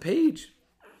off the page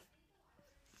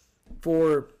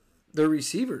for their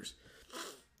receivers.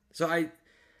 So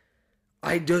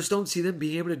I just don't see them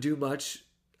being able to do much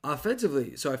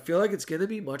offensively. So I feel like it's going to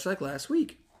be much like last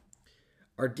week.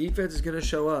 Our defense is going to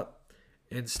show up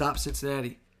and stop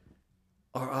Cincinnati.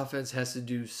 Our offense has to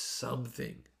do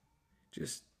something.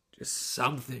 Just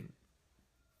something.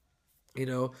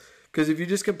 Because if you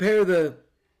just compare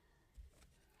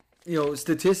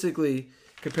statistically,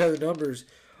 compare the numbers,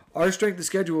 our strength of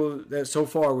schedule that so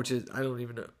far, which is, I don't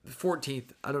even know, 14th,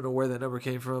 I don't know where that number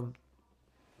came from.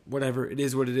 Whatever, it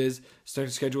is what it is. Strength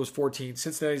of schedule is 14.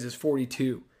 Cincinnati's is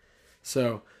 42.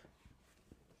 So,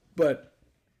 but,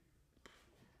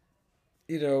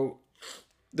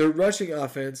 their rushing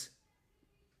offense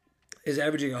is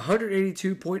averaging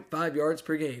 182.5 yards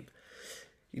per game.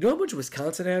 You know how much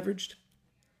Wisconsin averaged?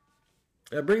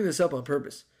 I'm bringing this up on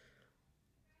purpose.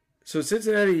 So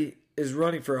Cincinnati is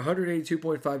running for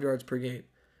 182.5 yards per game.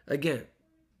 Again,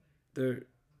 the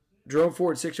Jerome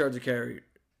Ford 6 yards a carry.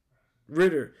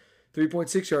 Ridder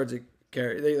 3.6 yards a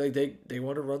carry. They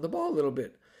want to run the ball a little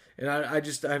bit, and I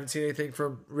haven't seen anything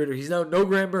from Ridder. He's no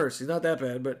Graham Mertz. He's not that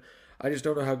bad, but I just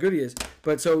don't know how good he is.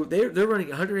 But so they're running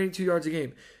 182 yards a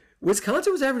game.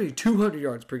 Wisconsin was averaging 200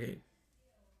 yards per game.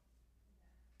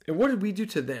 And what did we do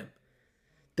to them?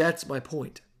 That's my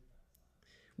point.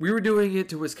 We were doing it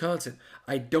to Wisconsin.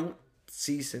 I don't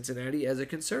see Cincinnati as a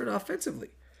concern offensively.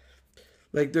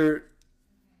 Like their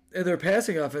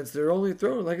passing offense, they're only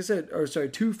throwing, like I said,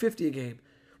 250 a game.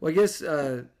 Well, I guess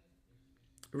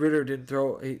Ridder didn't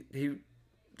throw. He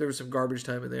there was some garbage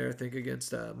time in there, I think,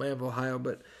 against Miami of Ohio.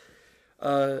 But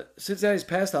Cincinnati's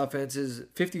pass offense is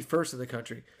 51st in the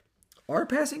country. Our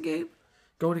passing game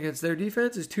going against their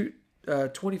defense is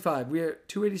 25. We are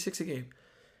 286 a game.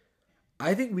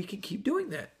 I think we can keep doing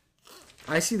that.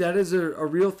 I see that as a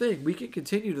real thing. We can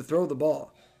continue to throw the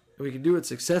ball, and we can do it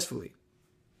successfully.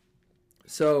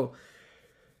 So,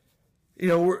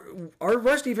 our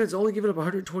rush defense is only giving up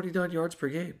 129 yards per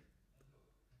game.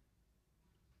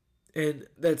 And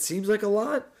that seems like a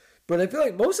lot, but I feel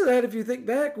like most of that, if you think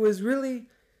back, was really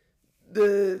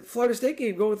the Florida State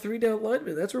game going 3 down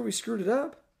linemen. That's where we screwed it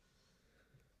up.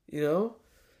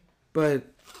 But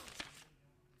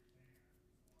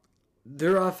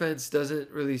their offense doesn't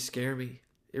really scare me.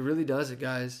 It really doesn't,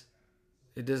 guys.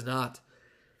 It does not.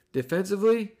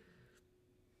 Defensively,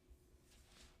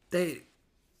 they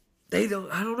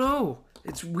don't, I don't know.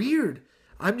 It's weird.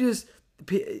 It's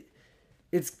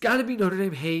got to be Notre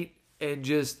Dame hate and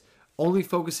just only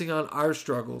focusing on our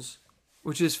struggles,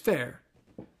 which is fair.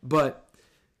 But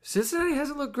Cincinnati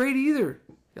hasn't looked great either,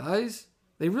 guys.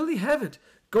 They really haven't.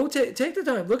 Go take the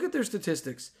time. Look at their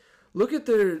statistics. Look at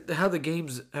how the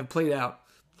games have played out.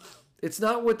 It's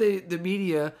not what the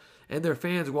media and their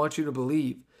fans want you to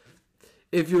believe.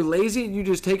 If you're lazy and you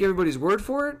just take everybody's word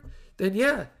for it, then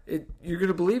yeah, you're going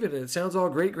to believe it. And it sounds all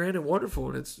great, grand, and wonderful.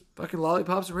 And it's fucking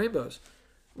lollipops and rainbows.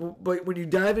 But when you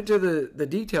dive into the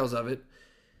details of it,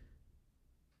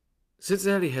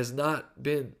 Cincinnati has not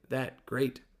been that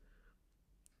great.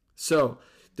 So,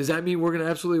 does that mean we're going to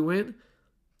absolutely win?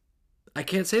 I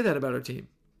can't say that about our team.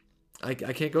 I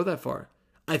can't go that far.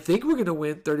 I think we're going to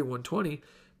win 31-20,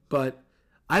 but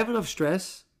I have enough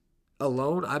stress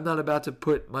alone. I'm not about to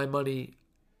put my money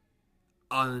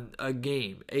on a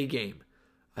game.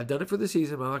 I've done it for the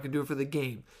season, but I'm not going to do it for the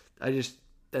game. I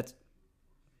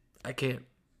can't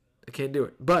do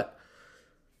it. But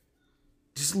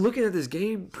just looking at this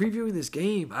game, previewing this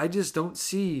game, I just don't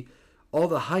see all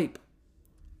the hype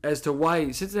as to why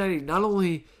Cincinnati not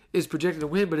only is projected to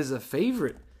win, but is a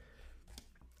favorite.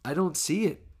 I don't see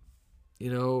it.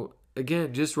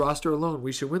 Again, just roster alone,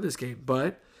 we should win this game.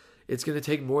 But it's going to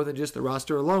take more than just the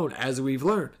roster alone, as we've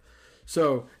learned.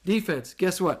 So, defense,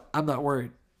 guess what? I'm not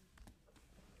worried.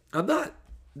 I'm not.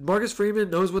 Marcus Freeman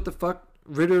knows what the fuck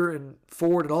Ritter and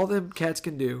Ford and all them cats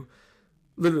can do.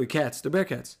 Literally cats. They're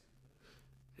Bearcats.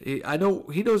 I know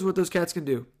he knows what those cats can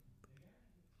do.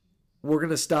 We're going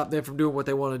to stop them from doing what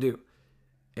they want to do.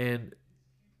 And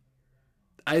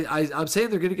I'm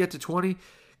saying they're going to get to 20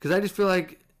 because I just feel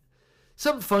like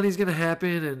something funny is going to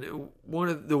happen. And one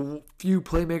of the few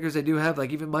playmakers they do have,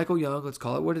 like even Michael Young, let's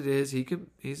call it what it is.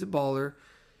 He's a baller.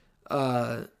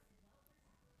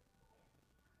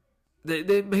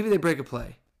 Maybe they break a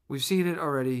play. We've seen it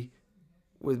already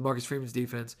with Marcus Freeman's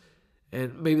defense.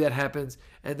 And maybe that happens,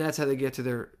 and that's how they get to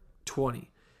their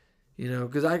 20.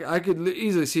 Because I could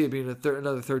easily see it being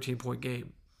another 13-point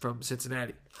game from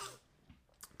Cincinnati.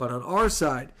 But on our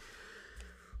side,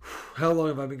 how long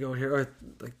have I been going here?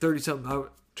 Like 30-something.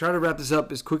 I'll try to wrap this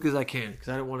up as quick as I can because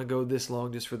I don't want to go this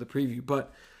long just for the preview.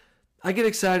 But I get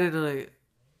excited, and I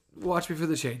watch me for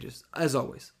the changes, as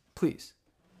always. Please.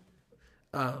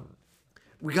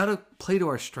 We got to play to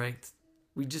our strength.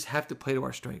 We just have to play to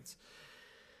our strengths.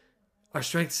 Our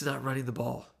strength is not running the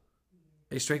ball.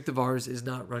 A strength of ours is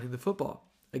not running the football.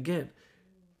 Again,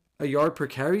 a yard per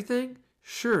carry thing?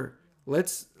 Sure.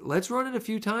 Let's run it a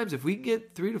few times. If we can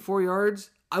get 3 to 4 yards,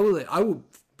 I will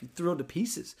be thrown to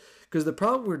pieces. Because the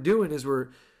problem we're doing is we're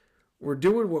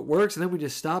doing what works and then we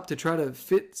just stop to try to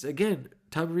fit. Again,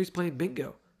 Tyree's playing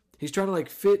bingo. He's trying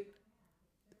to fit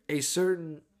a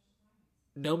certain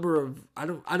number of I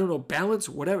don't know, balance,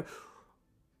 whatever.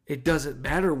 It doesn't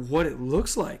matter what it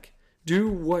looks like. Do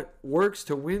what works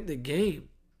to win the game.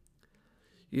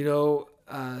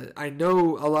 I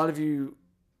know a lot of you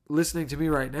listening to me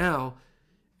right now,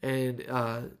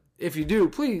 and if you do,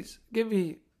 please give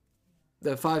me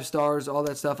the 5 stars, all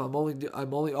that stuff. I'm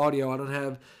only audio. I don't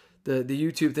have the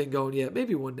YouTube thing going yet.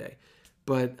 Maybe one day,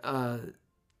 but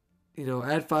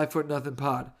at 5 Foot Nothing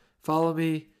Pod, follow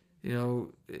me.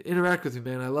 Interact with me,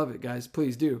 man. I love it, guys.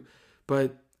 Please do.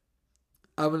 But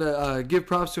I'm going to give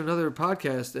props to another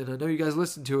podcast, and I know you guys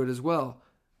listen to it as well.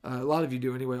 A lot of you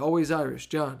do anyway. Always Irish,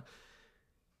 John.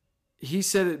 He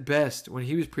said it best when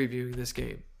he was previewing this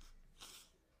game.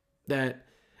 That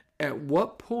at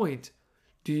what point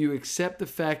do you accept the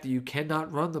fact that you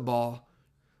cannot run the ball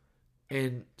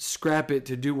and scrap it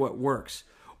to do what works?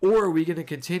 Or are we going to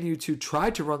continue to try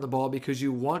to run the ball because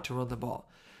you want to run the ball?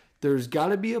 There's got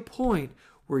to be a point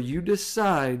where you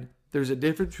decide there's a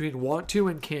difference between want to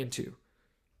and can to.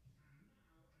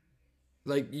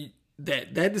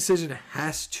 That decision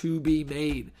has to be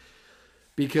made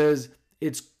because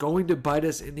it's going to bite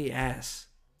us in the ass.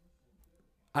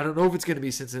 I don't know if it's going to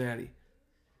be Cincinnati,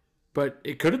 but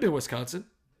it could have been Wisconsin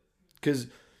because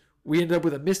we ended up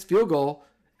with a missed field goal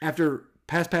after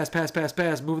pass,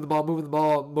 moving the ball,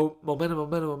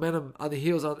 momentum on the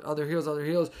heels, on their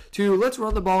heels, to let's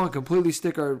run the ball and completely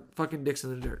stick our fucking dicks in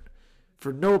the dirt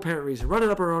for no apparent reason. Run it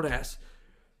up our own ass.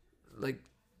 Like,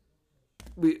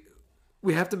 we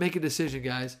have to make a decision,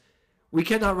 guys. We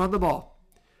cannot run the ball.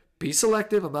 Be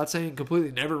selective. I'm not saying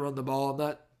completely never run the ball.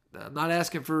 I'm not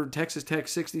asking for Texas Tech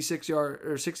 66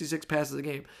 passes a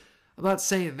game. I'm not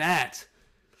saying that.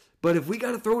 But if we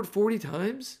got to throw it 40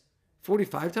 times,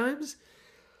 45 times,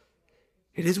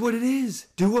 it is what it is.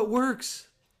 Do what works.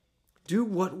 Do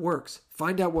what works.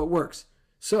 Find out what works.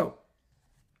 So,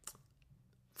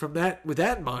 with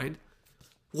that in mind,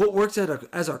 what works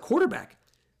as our quarterback?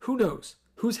 Who knows?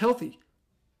 Who's healthy?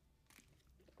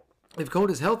 If Cohn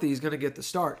is healthy, he's going to get the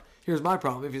start. Here's my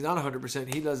problem. If he's not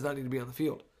 100%, he does not need to be on the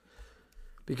field.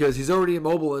 Because he's already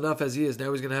immobile enough as he is.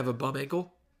 Now he's going to have a bum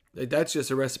ankle. Like, that's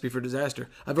just a recipe for disaster.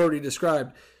 I've already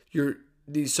described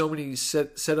these so many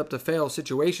set up to fail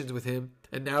situations with him.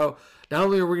 And now, not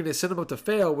only are we going to set him up to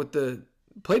fail with the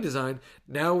play design,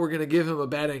 now we're going to give him a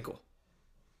bad ankle.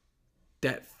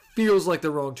 That feels like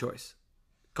the wrong choice.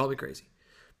 Call me crazy.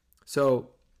 So,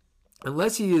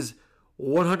 unless he is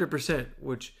 100%,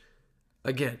 which,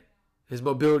 again, his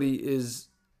mobility is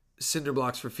cinder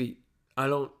blocks for feet.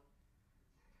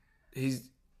 He's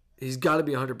got to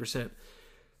be 100%.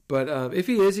 But if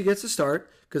he is, he gets a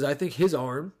start because I think his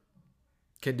arm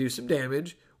can do some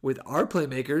damage with our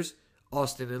playmakers,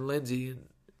 Austin and Lindsey and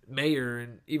Mayer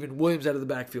and even Williams out of the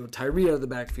backfield, Tyree out of the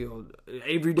backfield,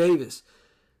 Avery Davis.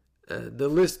 The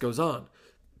list goes on.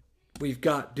 We've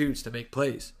got dudes to make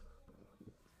plays.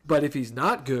 But if he's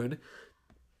not good,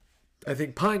 I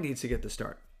think Pine needs to get the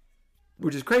start.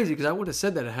 Which is crazy because I wouldn't have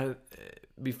said that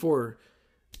before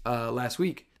last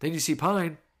week. Then you see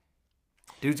Pine.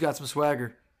 Dude's got some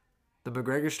swagger. The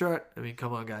McGregor strut, I mean,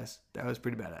 come on, guys. That was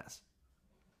pretty badass.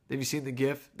 Have you seen the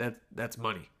GIF? That's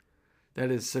money.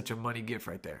 That is such a money GIF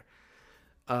right there.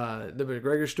 The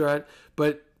McGregor strut.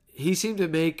 But he seemed to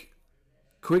make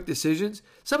quick decisions.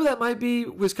 Some of that might be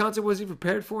Wisconsin wasn't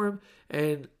prepared for him,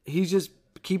 and he's just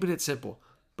keeping it simple.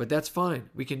 But that's fine.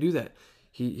 We can do that.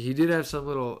 He did have some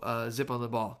little zip on the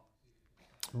ball.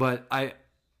 But I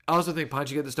also think Pine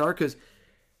should get the start because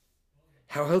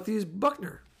how healthy is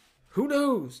Buckner? Who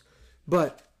knows?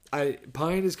 But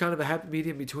Pine is kind of a happy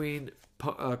medium between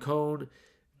Cohn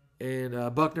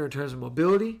and Buckner in terms of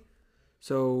mobility.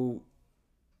 So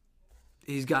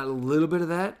he's got a little bit of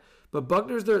that. But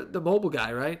Buckner's the mobile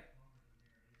guy, right?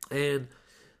 And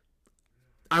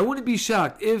I wouldn't be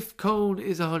shocked if Cohn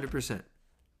is 100%.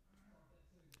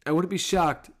 I wouldn't be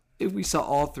shocked if we saw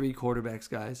all three quarterbacks,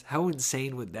 guys. How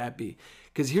insane would that be?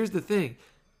 Because here's the thing.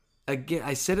 Again,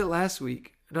 I said it last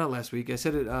week. Not last week. I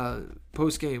said it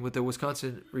post-game with the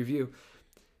Wisconsin review.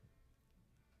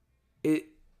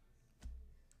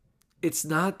 It's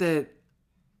not that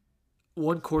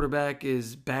one quarterback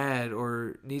is bad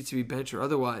or needs to be benched or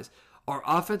otherwise. Our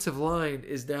offensive line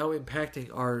is now impacting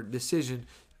our decision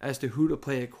as to who to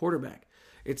play at quarterback.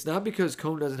 It's not because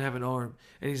Cohn doesn't have an arm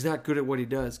and he's not good at what he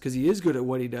does, because he is good at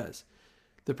what he does.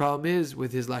 The problem is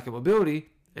with his lack of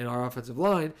mobility and our offensive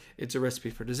line, it's a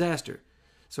recipe for disaster.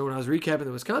 So when I was recapping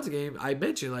the Wisconsin game, I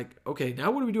mentioned, like, okay,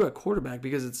 now what do we do at quarterback?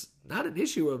 Because it's not an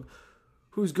issue of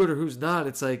who's good or who's not.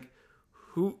 It's like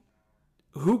who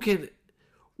can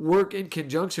work in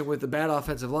conjunction with the bad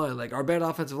offensive line. Like, our bad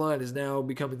offensive line is now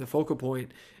becoming the focal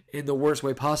point in the worst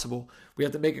way possible. We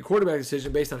have to make a quarterback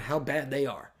decision based on how bad they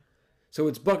are. So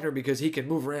it's Buckner because he can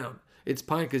move around. It's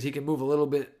Pine because he can move a little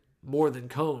bit more than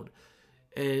Cohn.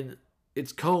 And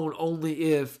it's Cohn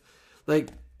only if, like,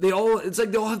 they all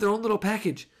have their own little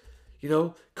package. You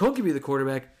know, Cohn can be the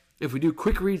quarterback if we do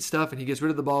quick read stuff and he gets rid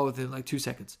of the ball within like 2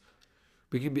 seconds.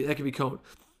 That can be Cohn.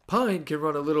 Pine can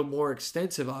run a little more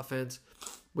extensive offense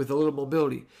with a little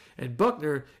mobility. And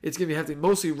Buckner, it's going to have to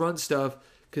mostly run stuff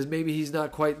because maybe he's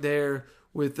not quite there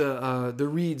with the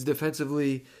reads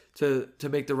defensively to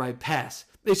make the right pass.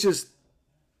 It's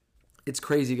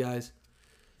crazy, guys.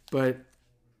 But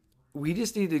we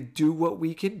just need to do what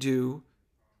we can do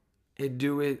and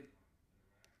do it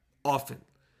often.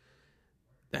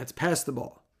 That's pass the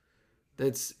ball.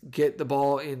 That's get the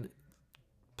ball in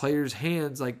players'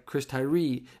 hands like Chris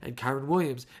Tyree and Kyron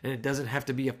Williams, and it doesn't have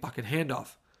to be a fucking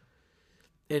handoff.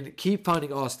 And keep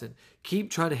finding Austin. Keep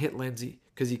trying to hit Lindsey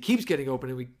because he keeps getting open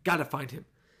and we got to find him.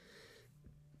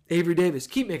 Avery Davis,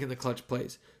 keep making the clutch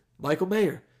plays. Michael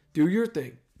Mayer, do your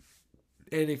thing.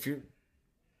 And if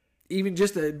even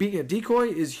just being a decoy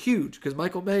is huge because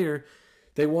Michael Mayer,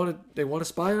 they want to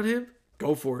spy on him.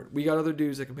 Go for it. We got other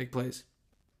dudes that can make plays.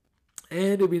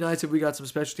 And it would be nice if we got some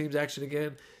special teams action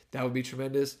again. That would be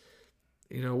tremendous.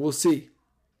 We'll see.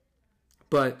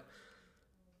 But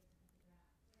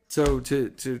so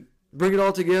to bring it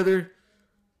all together,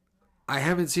 I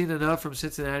haven't seen enough from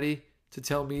Cincinnati to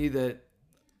tell me that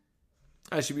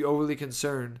I should be overly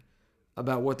concerned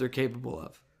about what they're capable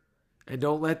of. And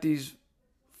don't let these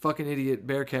fucking idiot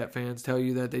Bearcat fans tell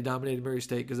you that they dominated Murray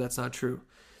State, because that's not true.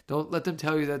 Don't let them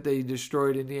tell you that they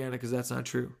destroyed Indiana, because that's not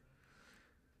true.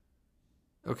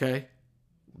 Okay?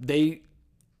 They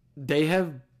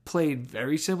have played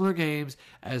very similar games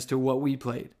as to what we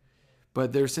played.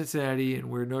 But they're Cincinnati and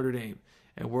we're Notre Dame.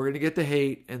 And we're going to get the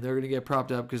hate and they're going to get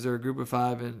propped up because they're a group of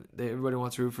 5 and everybody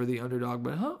wants to root for the underdog.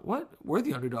 But what? We're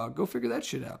the underdog. Go figure that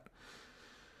shit out.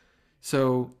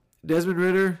 So Desmond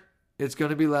Ridder, it's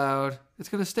going to be loud. It's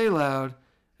going to stay loud.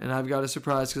 And I've got a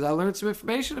surprise because I learned some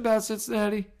information about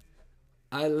Cincinnati.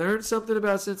 I learned something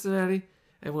about Cincinnati.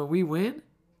 And when we win,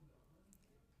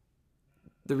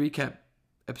 the recap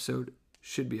episode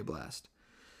should be a blast.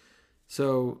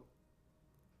 So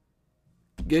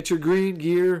get your green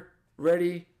gear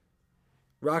ready.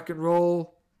 Rock and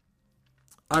roll.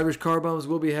 Irish car bombs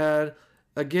will be had.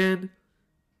 Again,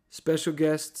 special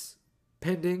guests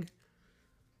pending.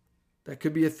 That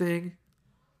could be a thing.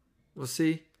 We'll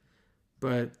see.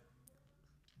 But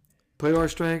play to our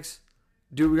strengths.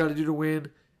 Do what we got to do to win.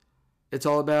 It's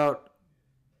all about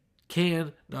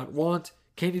can, not want.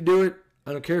 Can you do it?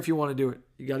 I don't care if you want to do it.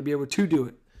 You got to be able to do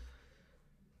it.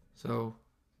 So,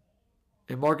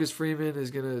 and Marcus Freeman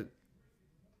is going to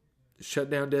shut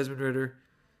down Desmond Ridder.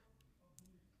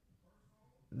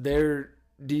 Their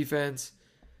defense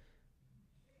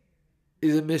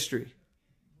is a mystery.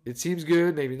 It seems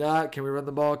good, maybe not. Can we run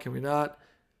the ball? Can we not?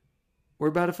 We're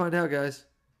about to find out, guys.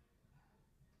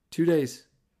 2 days.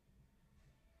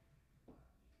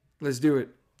 Let's do it.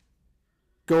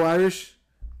 Go Irish.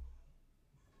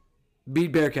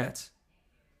 Beat Bearcats.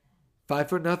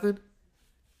 5-0.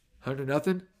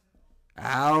 100-0.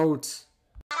 Out.